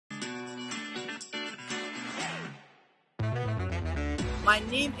My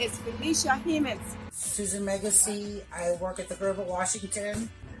name is Felicia Hemans. Susan Megacy. I work at the Grove at Washington.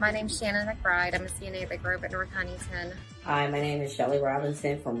 My name's Shannon McBride. I'm a CNA at the Grove at North Huntington. Hi, my name is Shelley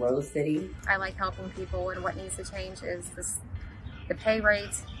Robinson from Rose City. I like helping people, and what needs to change is the pay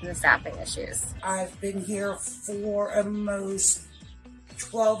rates and the staffing issues. I've been here for almost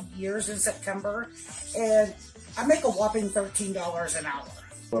 12 years in September, and I make a whopping $13 an hour.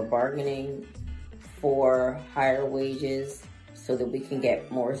 We're bargaining for higher wages so that we can get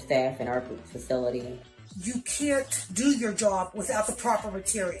more staff in our facility. You can't do your job without the proper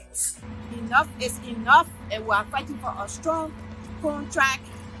materials. Enough is enough, and we are fighting for a strong contract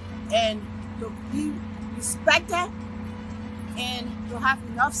and to be respected and to have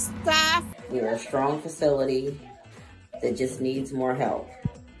enough staff. We are a strong facility that just needs more help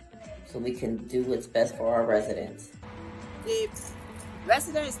so we can do what's best for our residents. The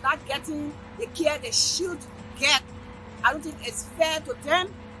resident is not getting the care they should get. I don't think it's fair to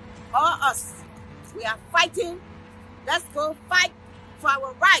them or us. We are fighting. Let's go fight for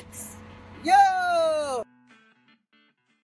our rights.